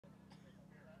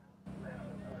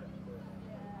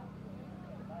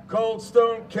Cold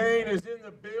Stone Kane is in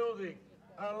the building.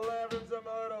 11's a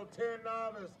moto, 10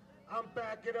 novice. I'm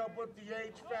backing up with the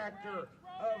H factor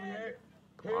of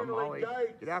Henley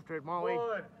Dykes. Get after it, Molly.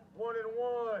 1 and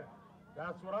 1.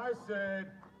 That's what I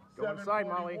said. Go inside,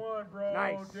 Molly. Bro.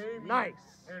 Nice. Damien Nice.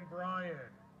 And Brian.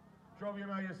 Show me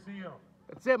how you see them.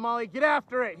 That's it, Molly. Get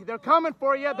after it. They're coming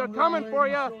for you. They're coming for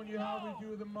you. Showing you how we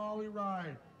do the Molly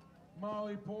ride.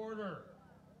 Molly Porter.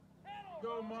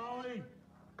 Go, Molly.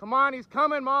 Come on, he's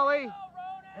coming, Molly.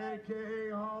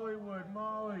 AKA Hollywood,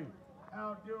 Molly.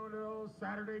 Out doing the old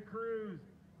Saturday cruise.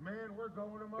 Man, we're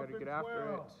going them up in 12.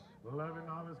 After it. 11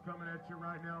 novice coming at you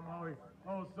right now, Molly.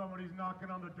 Oh, somebody's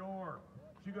knocking on the door.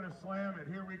 She's going to slam it.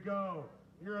 Here we go.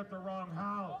 You're at the wrong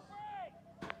house.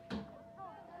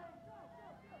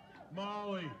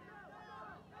 Molly.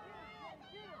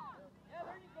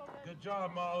 Good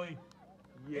job, Molly.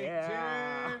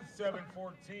 Yeah. 8-10,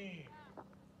 7-14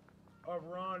 of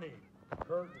Ronnie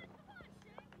Curtin.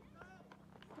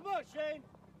 Come on, Shane.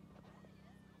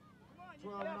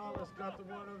 12 novice got the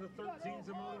one of the 13s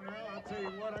a motor now. I'll tell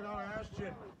you what, I got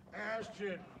Ashton,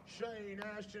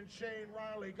 Shane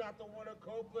Riley got the one of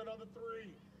Copeland on the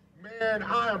 3. Man,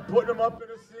 I am putting them up in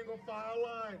a single file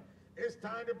line. It's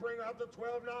time to bring out the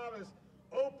 12 novice.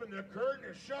 Open the curtain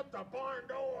and shut the barn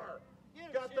door.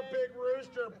 Got the big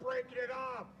rooster breaking it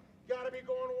off. Got to be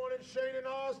going 1 in Shane and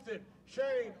Austin.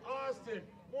 Shane, Austin,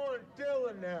 1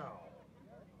 Dylan now.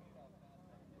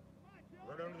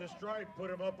 Right under the stripe, put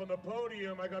him up on the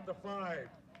podium. I got the 5.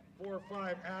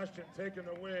 4-5, Ashton taking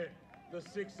the win. The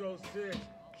 606,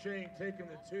 Shane taking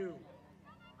the 2.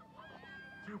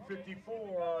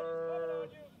 254.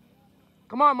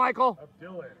 Come on, Michael. Of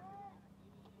Dylan.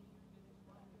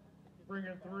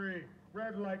 Bringing 3.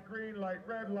 Red light, green light,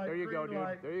 red light, there you green go, dude.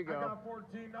 light. There you go. I got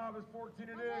 14 novice, 14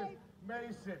 it is.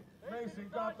 Mason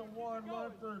got the 1.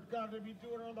 Munford got to be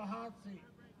doing it on the hot seat.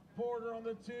 Porter on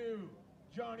the 2.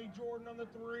 Johnny Jordan on the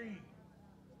 3.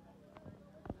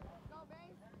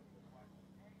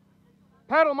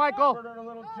 Pedal, Michael. Put on a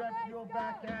little jet fuel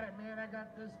back at it, man. I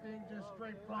got this thing just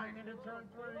straight flying into turn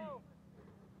 3.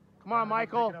 Come on,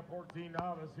 Michael. Picking up 14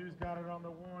 novice. Who's got it on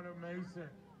the 1 of Mason?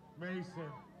 Mason.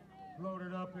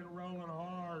 Loaded up and rolling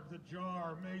hard. The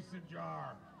jar, Mason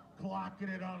jar.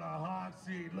 Clocking it on a hot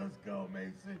seat. Let's go,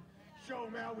 Mason. Show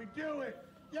them how we do it.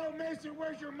 Yo, Mason,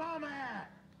 where's your mama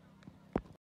at?